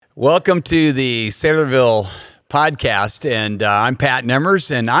Welcome to the Saylorville podcast, and I'm Pat Nemmers,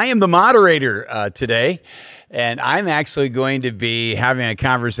 and I am the moderator today, and I'm actually going to be having a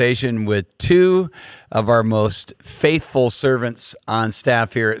conversation with two of our most faithful servants on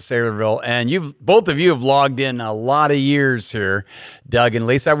staff here at Saylorville, and both of you have logged in a lot of years here, Doug and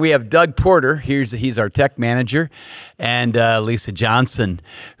Lisa. We have Doug Porter, he's our tech manager, and Lisa Johnson,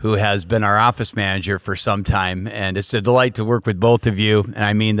 who has been our office manager for some time, and it's a delight to work with both of you, and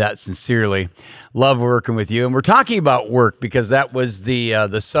I mean that sincerely. Love working with you, and we're talking about work because that was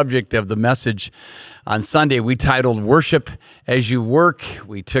the subject of the message on Sunday. We titled Worship as You Work.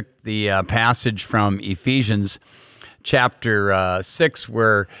 We took the passage from Ephesians chapter 6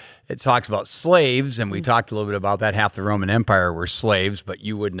 where it talks about slaves, and we talked a little bit about that. Half the Roman Empire were slaves, but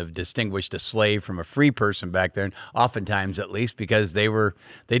you wouldn't have distinguished a slave from a free person back then, oftentimes at least, because they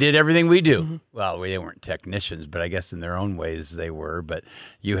did everything we do. Mm-hmm. Well, they weren't technicians, but I guess in their own ways they were. But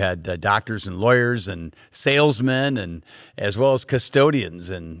you had doctors and lawyers and salesmen, and as well as custodians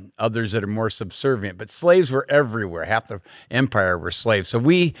and others that are more subservient. But slaves were everywhere. Half the empire were slaves. So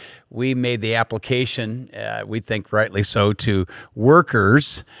we made the application, we think rightly so, to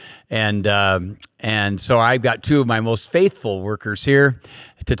workers. And so I've got two of my most faithful workers here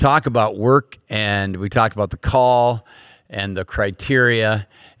to talk about work, and we talked about the call and the criteria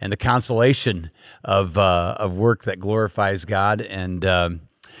and the consolation of work that glorifies God. And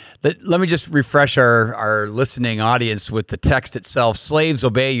let me just refresh our listening audience with the text itself. Slaves,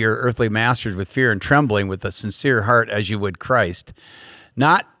 obey your earthly masters with fear and trembling, with a sincere heart as you would Christ,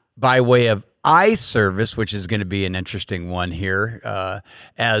 not by way of eye service, which is going to be an interesting one here,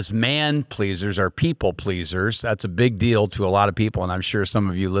 as man pleasers or people pleasers. That's a big deal to a lot of people, and I'm sure some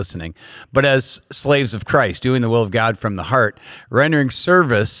of you listening. But as slaves of Christ, doing the will of God from the heart, rendering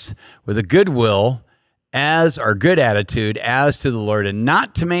service with a good will, as our good attitude, as to the Lord and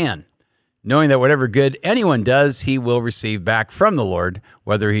not to man, knowing that whatever good anyone does, he will receive back from the Lord,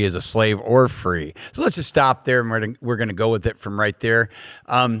 whether he is a slave or free. So let's just stop there, and we're going to go with it from right there.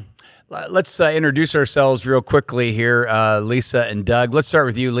 Let's introduce ourselves real quickly here, Lisa and Doug. Let's start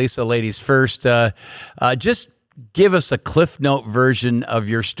with you, Lisa, ladies first. Just give us a Cliff Note version of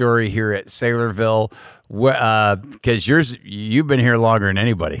your story here at Saylorville, because you've been here longer than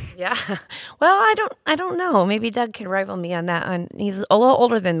anybody. Yeah. Well, I don't know. Maybe Doug can rival me on that. He's a little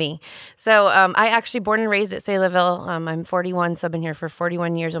older than me. So I actually born and raised at Saylorville. I'm 41, so I've been here for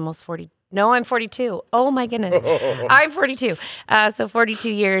 41 years, almost 40. No, I'm 42. Oh, my goodness. I'm 42. So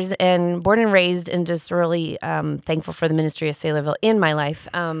 42 years, and born and raised, and just really thankful for the ministry of Saylorville in my life.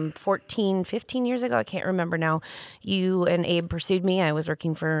 15 years ago, I can't remember now, you and Abe pursued me. I was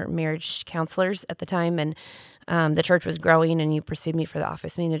working for marriage counselors at the time, and the church was growing, and you pursued me for the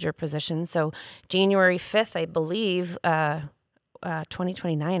office manager position. So January 5th, I believe,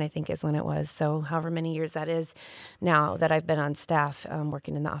 2029, I think is when it was. So however many years that is now that I've been on staff,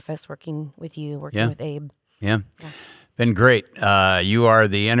 working in the office, working with you, working with Abe. Yeah. Been great. You are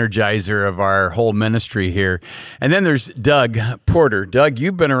the energizer of our whole ministry here. And then there's Doug Porter. Doug,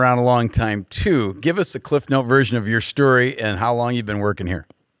 you've been around a long time too. Give us the Cliff Note version of your story and how long you've been working here.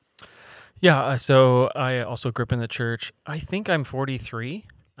 Yeah, so I also grew up in the church. I think I'm 43.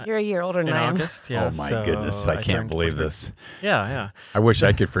 You're a year older than I am. In August, yeah. Oh, my goodness. I can't believe this. Yeah. I wish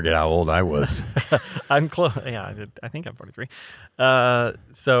I could forget how old I was. I'm close. Yeah, I think I'm 43.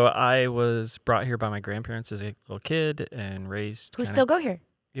 So I was brought here by my grandparents as a little kid and raised. Who still go here?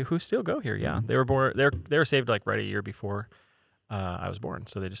 Who still go here, yeah. They were born. They were saved like right a year before I was born,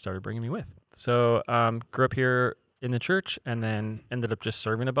 so they just started bringing me with. So grew up here in the church, and then ended up just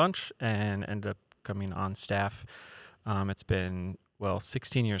serving a bunch, and ended up coming on staff. It's been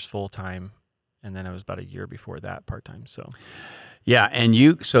 16 years full-time, and then it was about a year before that part-time, so. Yeah, and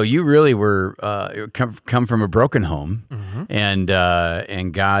you really were come from a broken home, mm-hmm.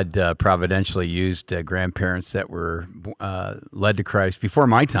 and God providentially used grandparents that were led to Christ before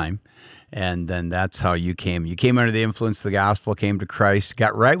my time, and then that's how you came. You came under the influence of the gospel, came to Christ,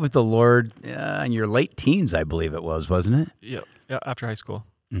 got right with the Lord in your late teens, I believe it was, wasn't it? Yeah, after high school.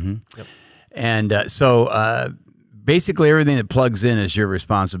 Mm-hmm. Yep. And so basically everything that plugs in is your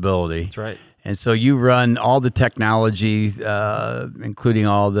responsibility. That's right. And so you run all the technology, including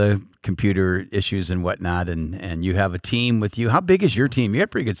all the computer issues and whatnot, and you have a team with you. How big is your team? You have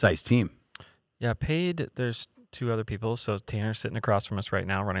a pretty good-sized team. Yeah, paid, there's two other people. So Tanner's sitting across from us right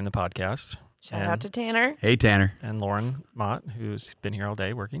now running the podcast. Shout out to Tanner. Hey, Tanner. And Lauren Mott, who's been here all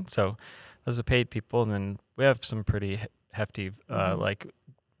day working. So those are paid people. And then we have some pretty hefty, like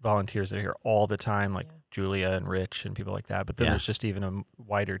volunteers that are here all the time, like Julia and Rich and people like that. But then there's just even a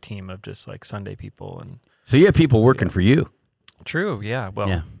wider team of just like Sunday people. And so you have people working for you. True. Yeah.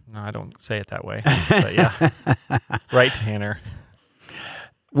 Well, No, I don't say it that way. But yeah. Right, Tanner.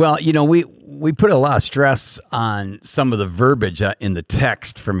 Well, we put a lot of stress on some of the verbiage in the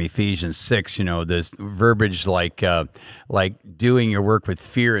text from Ephesians 6. This verbiage like doing your work with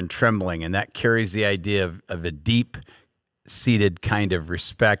fear and trembling, and that carries the idea of a deep-seated kind of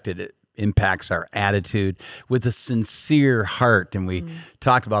respect. It impacts our attitude with a sincere heart, and we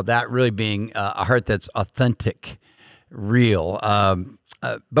talked about that really being a heart that's authentic, real.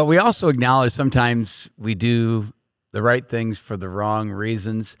 But we also acknowledge sometimes we do the right things for the wrong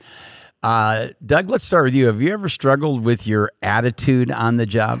reasons. Doug, let's start with you. Have you ever struggled with your attitude on the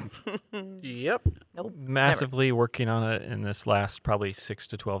job? Yep. Nope, Massively working on it in this last probably 6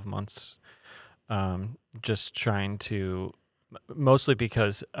 to 12 months. Just trying to, mostly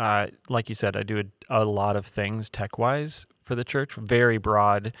because, like you said, I do a lot of things tech-wise for the church, very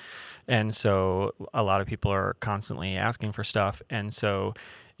broad. And so a lot of people are constantly asking for stuff. And so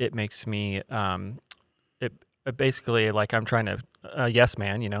it makes me, basically, like, I'm trying to yes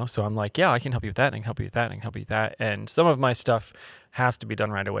man, so I'm like, yeah, I can help you with that, and I can help you with that, and I can help you with that. And some of my stuff has to be done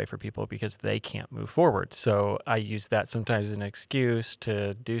right away for people because they can't move forward. So I use that sometimes as an excuse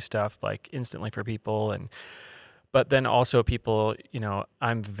to do stuff like instantly for people. But then also people,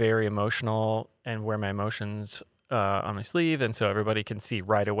 I'm very emotional and wear my emotions on my sleeve. And so everybody can see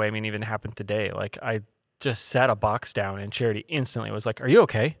right away. I mean, even happened today. Like, I just sat a box down and Charity instantly was like, "Are you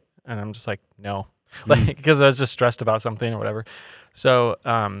okay?" And I'm just like, "No." Like, because I was just stressed about something or whatever. So,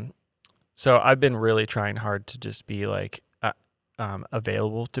 so I've been really trying hard to just be like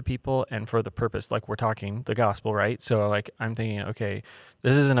available to people, and for the purpose, like we're talking the gospel, right? So like I'm thinking, okay,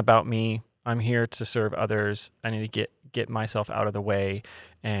 this isn't about me. I'm here to serve others. I need to get myself out of the way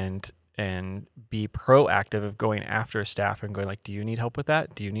and be proactive of going after staff and going like, "Do you need help with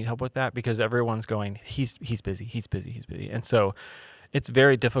that? Do you need help with that?" Because everyone's going, he's busy, and so it's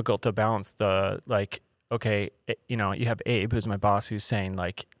very difficult to balance the, like, okay, you have Abe, who's my boss, who's saying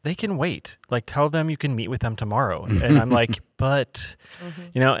like, they can wait, like, tell them you can meet with them tomorrow. And I'm like, but,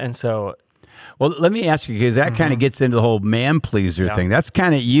 and so. Well, let me ask you, because that kind of gets into the whole man pleaser thing. That's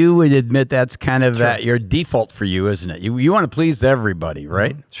kind of, you would admit that's kind of your default for you, isn't it? You want to please everybody,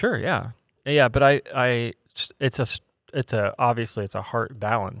 right? Sure. Yeah. Yeah. But obviously it's a heart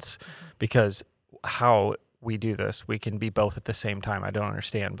balance, because how we do this, we can be both at the same time. I don't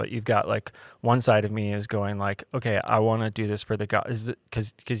understand, but you've got like one side of me is going like, okay, I want to do this for the God,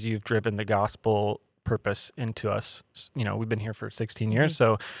 because you've driven the gospel purpose into us. We've been here for 16 years,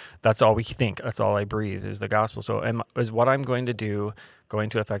 so that's all we think. That's all I breathe is the gospel. So is what I'm going to do going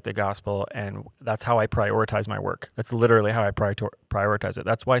to affect the gospel, and that's how I prioritize my work. That's literally how I prioritize it.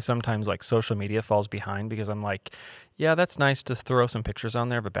 That's why sometimes like social media falls behind, because I'm like, yeah, that's nice to throw some pictures on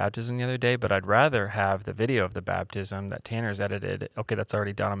there of a baptism the other day, but I'd rather have the video of the baptism that Tanner's edited. Okay, that's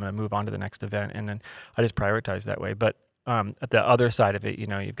already done. I'm going to move on to the next event, and then I just prioritize that way. But at the other side of it,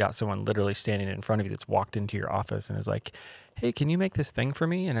 you've got someone literally standing in front of you that's walked into your office and is like, "Hey, can you make this thing for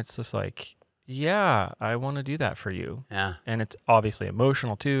me?" And it's just like, yeah, I want to do that for you. Yeah. And it's obviously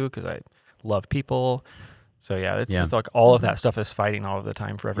emotional too, because I love people. So yeah, it's just like all of that stuff is fighting all of the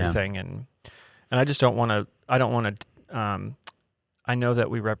time for everything. Yeah. And I just don't want to, I know that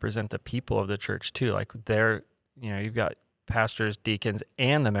we represent the people of the church too. Like you've got pastors, deacons,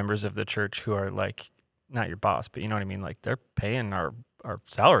 and the members of the church who are like, not your boss, but you know what I mean? Like, they're paying our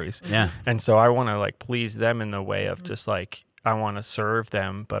salaries. Yeah. And so I want to like please them in the way of just like, I want to serve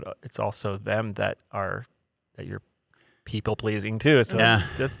them, but it's also them that you're people pleasing too. So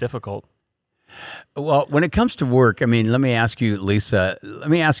that's difficult. Well, when it comes to work, I mean, let me ask you, Lisa,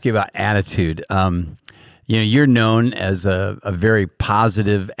 about attitude. You're known as a very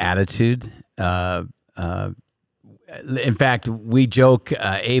positive attitude. In fact, we joke,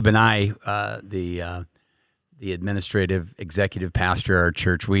 Abe and I, the administrative executive pastor at our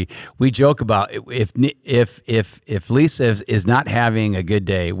church, we joke about if Lisa is not having a good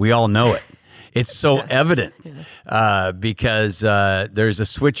day, we all know it. It's so evident because there's a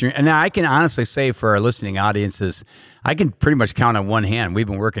switch. And I can honestly say for our listening audiences, I can pretty much count on one hand. We've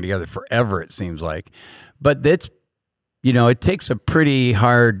been working together forever, it seems like. But it's, it takes a pretty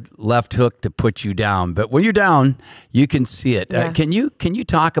hard left hook to put you down. But when you're down, you can see it. Yeah. Can you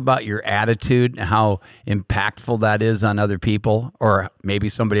talk about your attitude and how impactful that is on other people, or maybe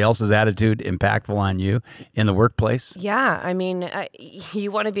somebody else's attitude impactful on you in the workplace? Yeah, I mean, you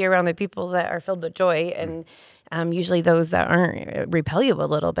want to be around the people that are filled with joy, and usually those that aren't repel you a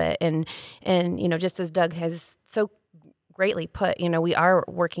little bit. And just as Doug has so greatly put. We are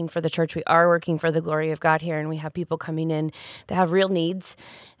working for the church. We are working for the glory of God here, and we have people coming in that have real needs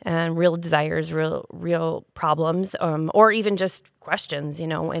and real desires, real problems, or even just questions,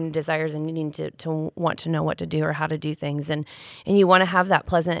 and desires and needing to want to know what to do or how to do things. And you want to have that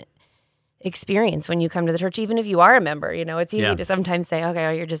pleasant experience when you come to the church, even if you are a member. It's easy to sometimes say, okay,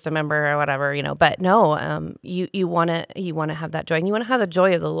 oh, you're just a member or whatever, but no, you want to have that joy, and you want to have the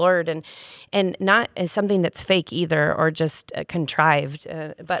joy of the Lord, and not as something that's fake either, or just contrived,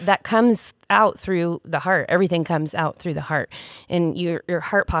 but that comes out through the heart. Everything comes out through the heart, and your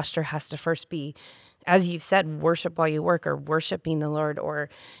heart posture has to first be, as you've said, worship while you work, or worshiping the Lord, or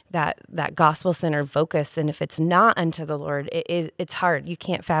that gospel-centered focus. And if it's not unto the Lord, it's hard. You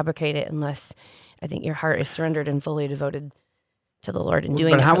can't fabricate it unless, I think, your heart is surrendered and fully devoted to the Lord and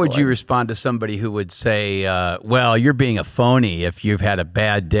doing it. But how for the would you Lord. respond to somebody who would say, well, you're being a phony if you've had a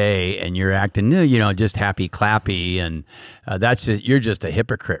bad day and you're acting, just happy clappy, and you're just a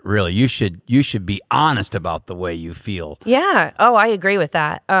hypocrite, really. You should be honest about the way you feel. Yeah. Oh, I agree with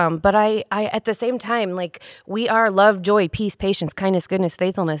that. But I at the same time, we are love, joy, peace, patience, kindness, goodness,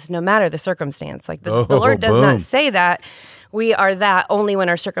 faithfulness, no matter the circumstance. The Lord does not say that we are that only when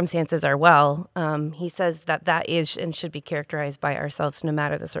our circumstances are well. He says that is and should be characterized by ourselves no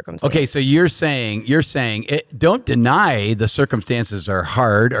matter the circumstance. Okay, so you're saying don't deny the circumstances are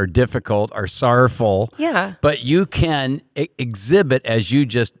hard or difficult or sorrowful. Yeah. But you can exhibit, as you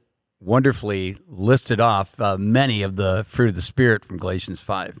just wonderfully listed off, many of the fruit of the Spirit from Galatians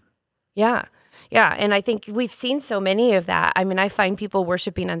 5. Yeah. Yeah, and I think we've seen so many of that. I mean, I find people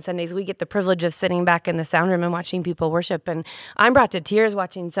worshiping on Sundays. We get the privilege of sitting back in the sound room and watching people worship, and I'm brought to tears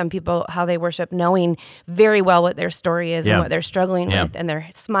watching some people, how they worship, knowing very well what their story is and what they're struggling with, and their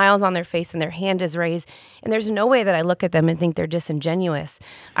smiles on their face and their hand is raised. And there's no way that I look at them and think they're disingenuous.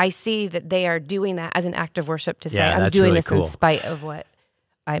 I see that they are doing that as an act of worship to say, I'm doing really this cool. in spite of what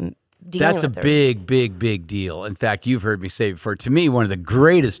I'm That's a big, big, big deal. In fact, you've heard me say before, to me, one of the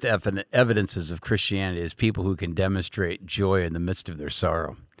greatest evidences of Christianity is people who can demonstrate joy in the midst of their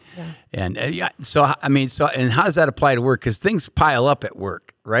sorrow. Yeah. And and how does that apply to work? Because things pile up at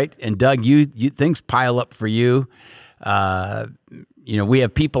work, right? And Doug, you things pile up for you. We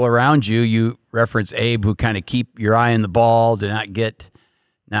have people around you. You reference Abe, who kind of keep your eye on the ball, to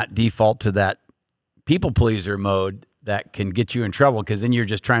not default to that people pleaser mode that can get you in trouble, because then you're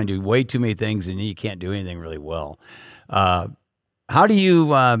just trying to do way too many things and you can't do anything really well. How do you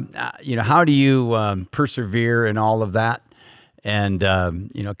persevere in all of that, and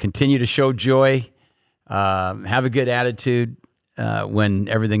continue to show joy, have a good attitude when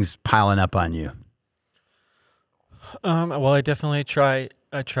everything's piling up on you? Well, I definitely try.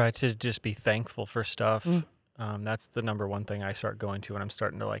 I try to just be thankful for stuff. That's the number one thing I start going to when I'm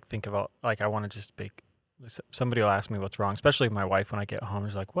starting to think about, I want to just somebody will ask me what's wrong, especially my wife when I get home.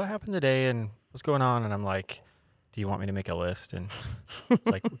 She's like, what happened today and what's going on? And I'm like, do you want me to make a list? And it's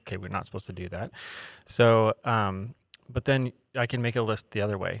like, okay, we're not supposed to do that. So, but then I can make a list the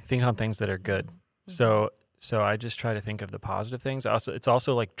other way. Think on things that are good. So I just try to think of the positive things. Also, it's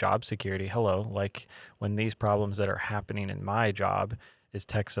also like job security. Hello. Like when these problems that are happening in my job is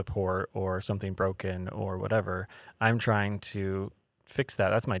tech support or something broken or whatever, I'm trying to fix that.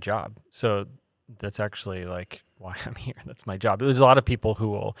 That's my job. So that's actually why I'm here. That's my job. There's a lot of people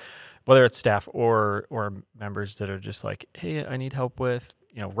who will, whether it's staff or members, that are just like, hey, I need help with,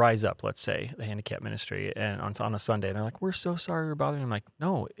 Rise Up, let's say, the handicap ministry, and on a Sunday, and they're like, we're so sorry we're bothering you. I'm like,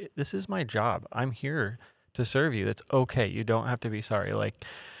 no, this is my job. I'm here to serve you. That's okay. You don't have to be sorry.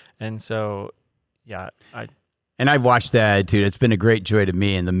 And so, yeah, And I've watched that attitude. It's been a great joy to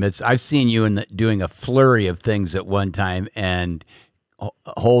me in the midst. I've seen you doing a flurry of things at one time and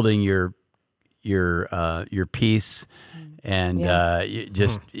holding your peace, and I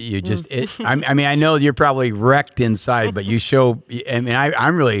know you're probably wrecked inside, but you show.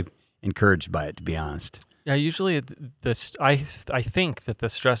 I'm really encouraged by it, to be honest. Yeah, usually I think that the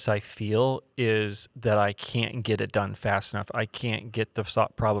stress I feel is that I can't get it done fast enough. I can't get the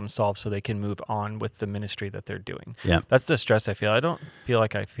problem solved so they can move on with the ministry that they're doing. Yeah, that's the stress I feel. I don't feel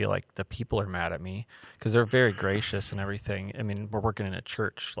like the people are mad at me, because they're very gracious and everything. I mean, we're working in a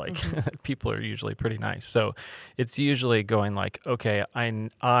church, people are usually pretty nice. So it's usually going okay, I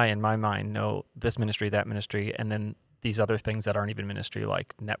in my mind know this ministry, that ministry, and then these other things that aren't even ministry,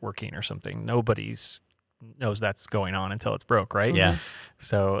 like networking or something. Nobody's knows that's going on until it's broke, right? Yeah.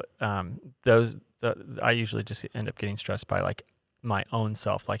 So I usually just end up getting stressed by my own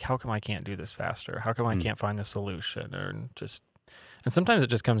self. How come I can't do this faster? How come I can't find the solution? Or just And sometimes it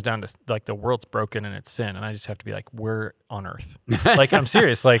just comes down to like the world's broken and it's sin, and I just have to be like, we're on earth. Like, I'm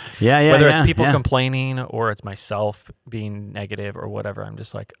serious. Like, whether it's people complaining or it's myself being negative or whatever, I'm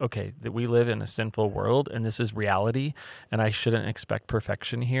just like, okay, that we live in a sinful world and this is reality, and I shouldn't expect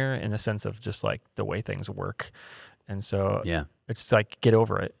perfection here in the sense of just like the way things work. And so it's like, get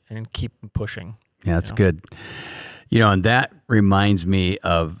over it and keep pushing. Yeah, that's good. And that reminds me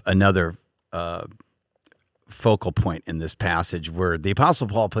of another focal point in this passage where the Apostle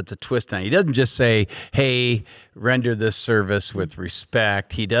Paul puts a twist on it. He doesn't just say, hey, render this service with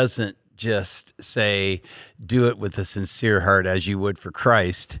respect. He doesn't just say, do it with a sincere heart as you would for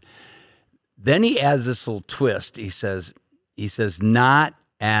Christ. Then he adds this little twist. He says, not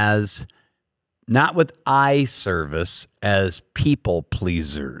with eye service as people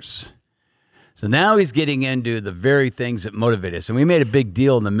pleasers. So now he's getting into the very things that motivate us. And we made a big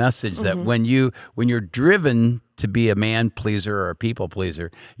deal in the message that when you're driven to be a man pleaser or a people pleaser,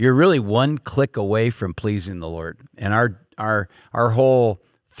 you're really one click away from pleasing the Lord. And our whole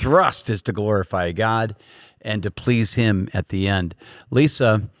thrust is to glorify God and to please him at the end.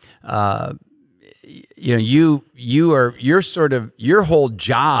 Lisa, your whole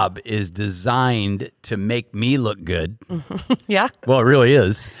job is designed to make me look good. Yeah. Well, it really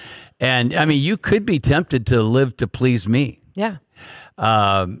is. And I mean, you could be tempted to live to please me. Yeah.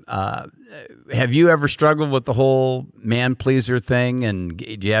 Have you ever struggled with the whole man pleaser thing? And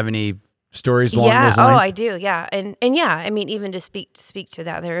do you have any stories along those lines? Oh, I do. Yeah. And yeah, I mean, even to speak to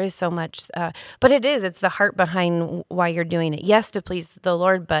that, there is so much, but it's the heart behind why you're doing it. Yes, to please the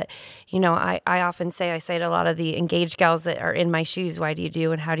Lord. But, I often say to a lot of the engaged gals that are in my shoes, why do you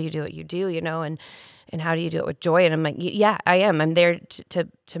do and how do you do what you do, and how do you do it with joy? And I'm like, yeah, I am. I'm there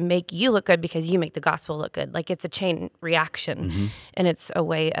to make you look good because you make the gospel look good. Like, it's a chain reaction, and it's a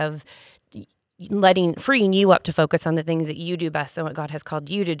way of freeing you up to focus on the things that you do best and what God has called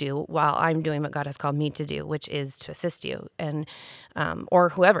you to do, while I'm doing what God has called me to do, which is to assist you and or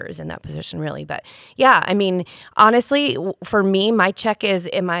whoever is in that position, really. But yeah, I mean, honestly, for me, my check is: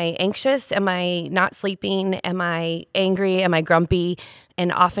 am I anxious? Am I not sleeping? Am I angry? Am I grumpy?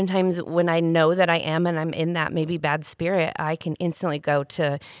 And oftentimes when I know that I am and I'm in that maybe bad spirit, I can instantly go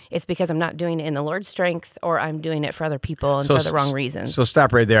to, it's because I'm not doing it in the Lord's strength, or I'm doing it for other people and for the wrong reasons. So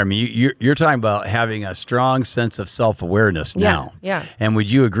stop right there. I mean, you're talking about having a strong sense of self-awareness now. Yeah. And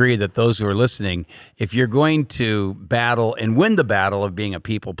would you agree that those who are listening, if you're going to battle and win the battle of being a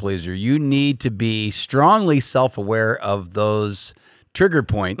people pleaser, you need to be strongly self-aware of those trigger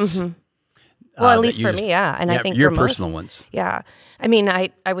points? Well, at least for me, yeah. And I think your for personal most, ones. Yeah. I mean, I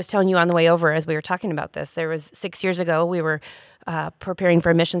was telling you on the way over as we were talking about this, there was 6 years ago, we were preparing for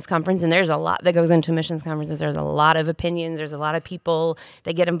a missions conference, and there's a lot that goes into missions conferences. There's a lot of opinions. There's a lot of people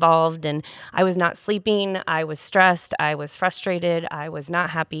that get involved, and I was not sleeping. I was stressed. I was frustrated. I was not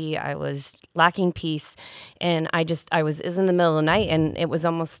happy. I was lacking peace, and it was in the middle of the night, and it was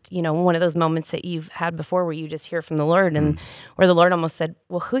almost, one of those moments that you've had before where you just hear from the Lord, and where the Lord almost said,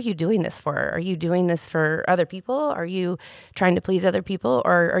 well, who are you doing this for? Are you doing this for other people? Are you trying to please other people?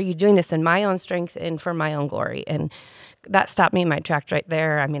 Or are you doing this in my own strength and for my own glory? And that stopped me in my tracks right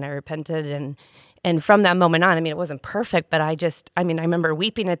there. I mean, I repented, and from that moment on, I mean, it wasn't perfect, but I remember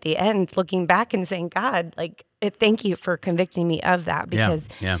weeping at the end, looking back and saying, God, thank you for convicting me of that, because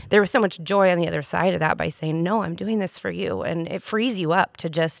there was so much joy on the other side of that by saying, no, I'm doing this for you. And it frees you up to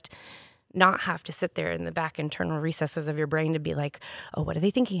just not have to sit there in the back internal recesses of your brain to be like, oh, what are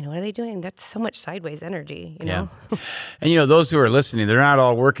they thinking? What are they doing? That's so much sideways energy, know? And, those who are listening, they're not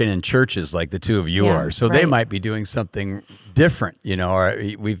all working in churches like the two of you are. So they might be doing something different, Or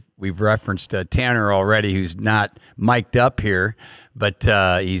we've referenced Tanner already, who's not mic'd up here, but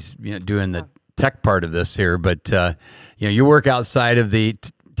he's doing the tech part of this here. But, you work outside of the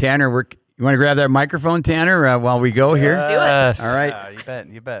Tanner. You want to grab that microphone, Tanner, while we go here? Let's do it. All right.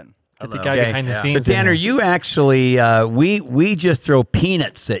 You bet. Get the guy behind the scenes. So Tanner, you actually we just throw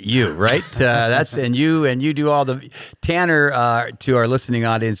peanuts at you, right? And you do all the Tanner to our listening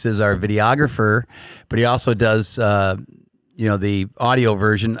audience is our videographer, but he also does the audio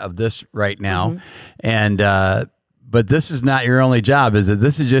version of this right now, and but this is not your only job, is it?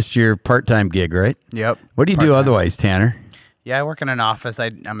 This is just your part-time gig, right? Yep. What do you do otherwise, Tanner? Yeah, I work in an office.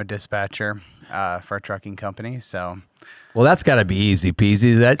 I'm a dispatcher for a trucking company, so. Well, that's got to be easy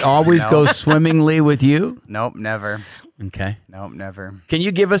peasy. That always goes swimmingly with you? Nope, never. Okay. Nope, never. Can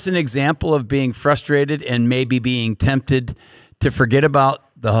you give us an example of being frustrated and maybe being tempted to forget about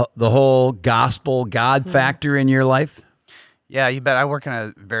the whole gospel God factor in your life? Yeah, you bet. I work in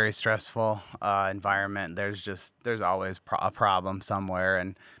a very stressful environment. There's always a problem somewhere,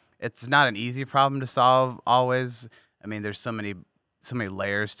 and it's not an easy problem to solve always. I mean, there's so many many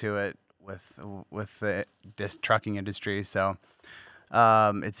layers to it with the trucking industry. So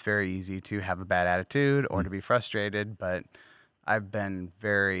it's very easy to have a bad attitude or to be frustrated, but I've been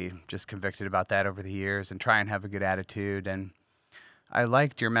very just convicted about that over the years and try and have a good attitude. And I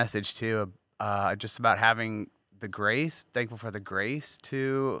liked your message too, just about having the grace, thankful for the grace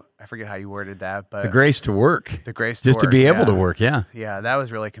to, I forget how you worded that, but The grace to work. the grace Just to work, be able to yeah. work, yeah. Yeah, that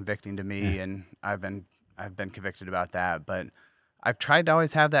was really convicting to me, and I've been convicted about that. But I've tried to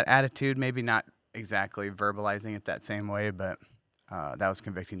always have that attitude, maybe not exactly verbalizing it that same way, but that was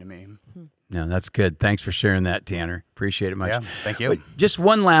convicting to me. No, that's good. Thanks for sharing that, Tanner. Appreciate it much. Yeah, thank you. But just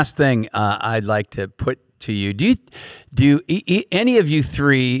one last thing I'd like to put to you. Do any of you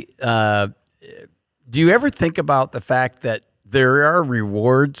three, do you ever think about the fact that there are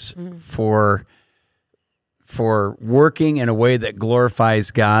rewards for working in a way that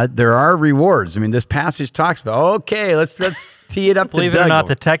glorifies God? There are rewards. I mean, this passage talks about, okay, let's tee it up Believe to it or Doug. not,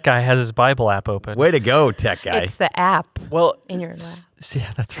 the tech guy has his Bible app open. Way to go, tech guy. It's the app Well, in your lap.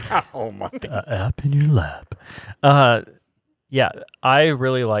 yeah, that's right. Oh, my. App in your lap. Yeah, I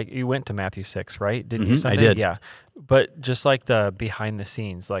really like. You went to Matthew 6, right? Didn't you? Mhm, I Sunday? did. Yeah, but just like the behind the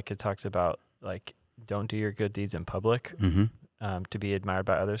scenes, like it talks about, like don't do your good deeds in public. Mm-hmm. To be admired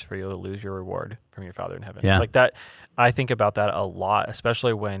by others, for you'll lose your reward from your Father in heaven. Yeah. Like that, I think about that a lot,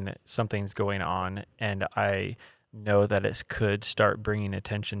 especially when something's going on and I know that it could start bringing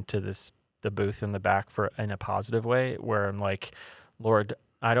attention to the booth in the back in a positive way, where I'm like, Lord,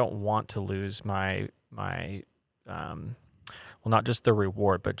 I don't want to lose my well, not just the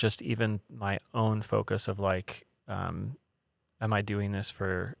reward, but just even my own focus of like, am I doing this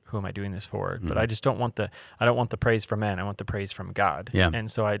for, who am I doing this for? But I just don't want the praise from men. I want the praise from God. Yeah.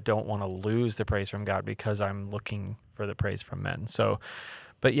 And so I don't want to lose the praise from God because I'm looking for the praise from men. So,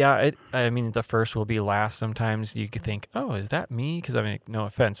 but yeah, I mean, the first will be last. Sometimes you could think, oh, is that me? Because I mean, no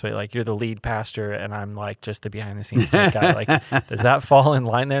offense, but like you're the lead pastor and I'm like just the behind the scenes tech guy. Like, does that fall in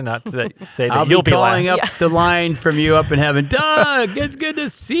line there? Not to say that I'll you'll be be calling last. up the line from you up in heaven. Doug, it's good to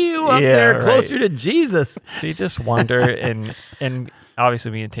see you up Yeah, there right. closer to Jesus. So you just wonder, and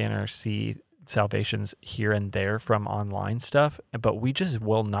obviously me and Tanner see salvations here and there from online stuff, but we just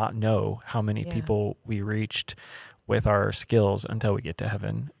will not know how many Yeah. people we reached with our skills until we get to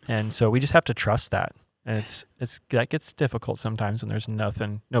heaven. And so we just have to trust that. And it's that gets difficult sometimes when there's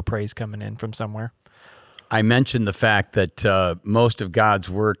no praise coming in from somewhere. I mentioned the fact that most of God's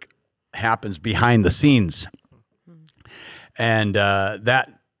work happens behind the scenes. And that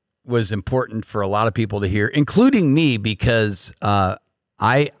was important for a lot of people to hear, including me, because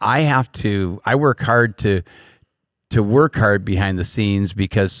I work hard to work hard behind the scenes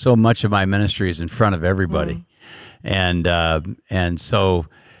because so much of my ministry is in front of everybody. And so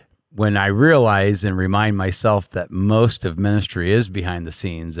when I realize and remind myself that most of ministry is behind the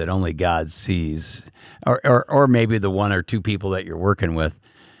scenes, that only God sees, or maybe the one or two people that you're working with,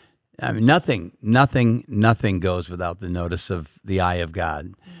 I mean, nothing goes without the notice of the eye of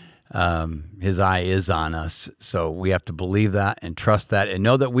God. His eye is on us, so we have to believe that and trust that and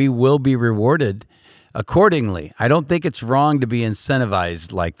know that we will be rewarded accordingly. I don't think it's wrong to be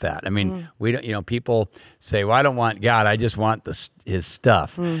incentivized like that. I mean, we don't. People say, "Well, I don't want God. I just want His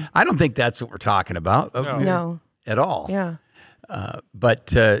stuff." I don't think that's what we're talking about. No. At all. Yeah. But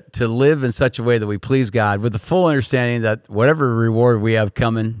to live in such a way that we please God with the full understanding that whatever reward we have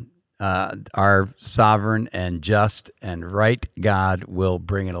coming, our sovereign and just and right God will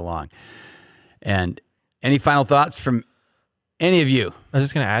bring it along. And any final thoughts from any of you? I was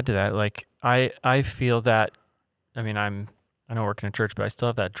just going to add to that. Like, I feel that, I mean, I don't work in a church, but I still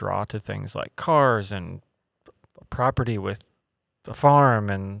have that draw to things like cars and property with a farm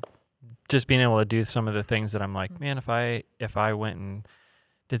and just being able to do some of the things that I'm like, man, if I went and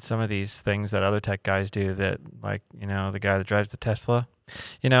did some of these things that other tech guys do, that, like, the guy that drives the Tesla,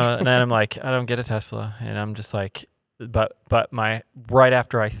 and then I'm like, I don't get a Tesla. And I'm just like, but right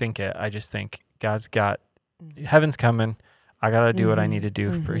after I think it, I just think God's got, heaven's coming. I got to do what I need to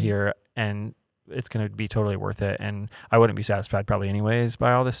do for here, and it's going to be totally worth it. And I wouldn't be satisfied probably anyways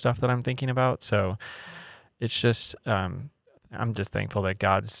by all this stuff that I'm thinking about. So it's just, I'm just thankful that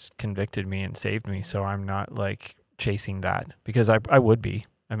God's convicted me and saved me. So I'm not like chasing that, because I would be.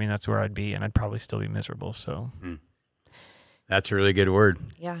 I mean, that's where I'd be, and I'd probably still be miserable. So That's a really good word.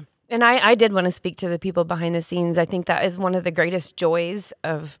 Yeah. And I did want to speak to the people behind the scenes. I think that is one of the greatest joys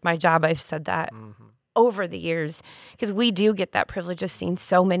of my job. I've said that over the years, because we do get that privilege of seeing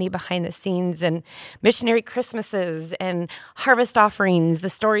so many behind the scenes and missionary Christmases and harvest offerings, the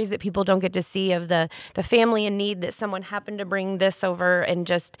stories that people don't get to see of the family in need that someone happened to bring this over. And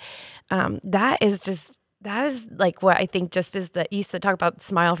just that is just that is like what I think just is that you used to talk about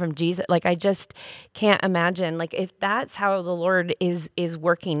smile from Jesus. Like, I just can't imagine, like, if that's how the Lord is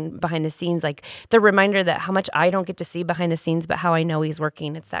working behind the scenes, like the reminder that how much I don't get to see behind the scenes, but how I know he's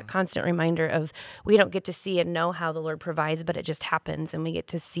working. It's that constant reminder of we don't get to see and know how the Lord provides, but it just happens. And we get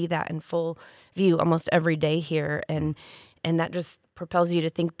to see that in full view almost every day here. And that just propels you to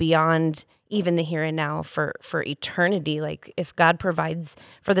think beyond even the here and now for eternity. Like, if God provides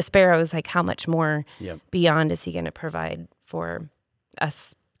for the sparrows, like how much more beyond is he going to provide for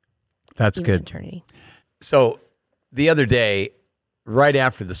us? That's good. Eternity. So the other day, right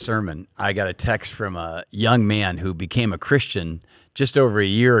after the sermon, I got a text from a young man who became a Christian just over a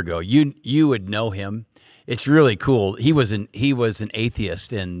year ago. You would know him. It's really cool. He was an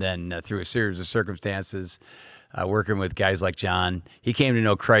atheist, and then through a series of circumstances, working with guys like John, he came to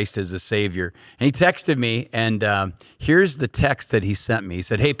know Christ as a Savior. And he texted me, and here's the text that he sent me. He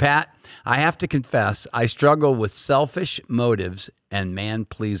said, "Hey, Pat, I have to confess, I struggle with selfish motives and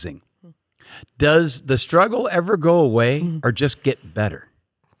man-pleasing. Does the struggle ever go away or just get better?"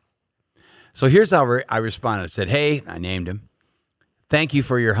 So here's how I responded. I said, "Hey," I named him, "thank you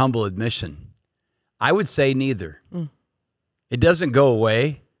for your humble admission. I would say neither. It doesn't go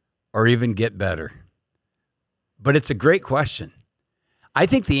away or even get better. But it's a great question. I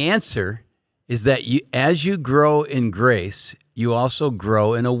think the answer is that as you grow in grace, you also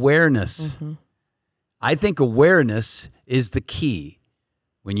grow in awareness. I think awareness is the key.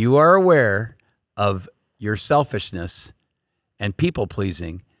 When you are aware of your selfishness and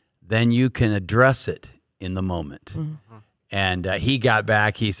people-pleasing, then you can address it in the moment." And he got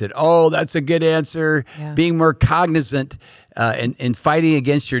back. He said, "Oh, that's a good answer. Yeah. Being more cognizant and fighting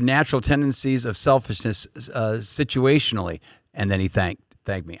against your natural tendencies of selfishness situationally." And then he thanked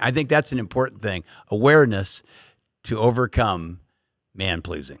me. I think that's an important thing, awareness to overcome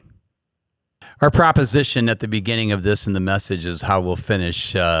man-pleasing. Our proposition at the beginning of this in the message is how we'll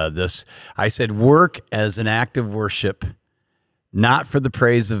finish this. I said, work as an act of worship, not for the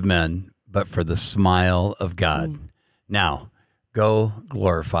praise of men, but for the smile of God. Now, go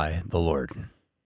glorify the Lord.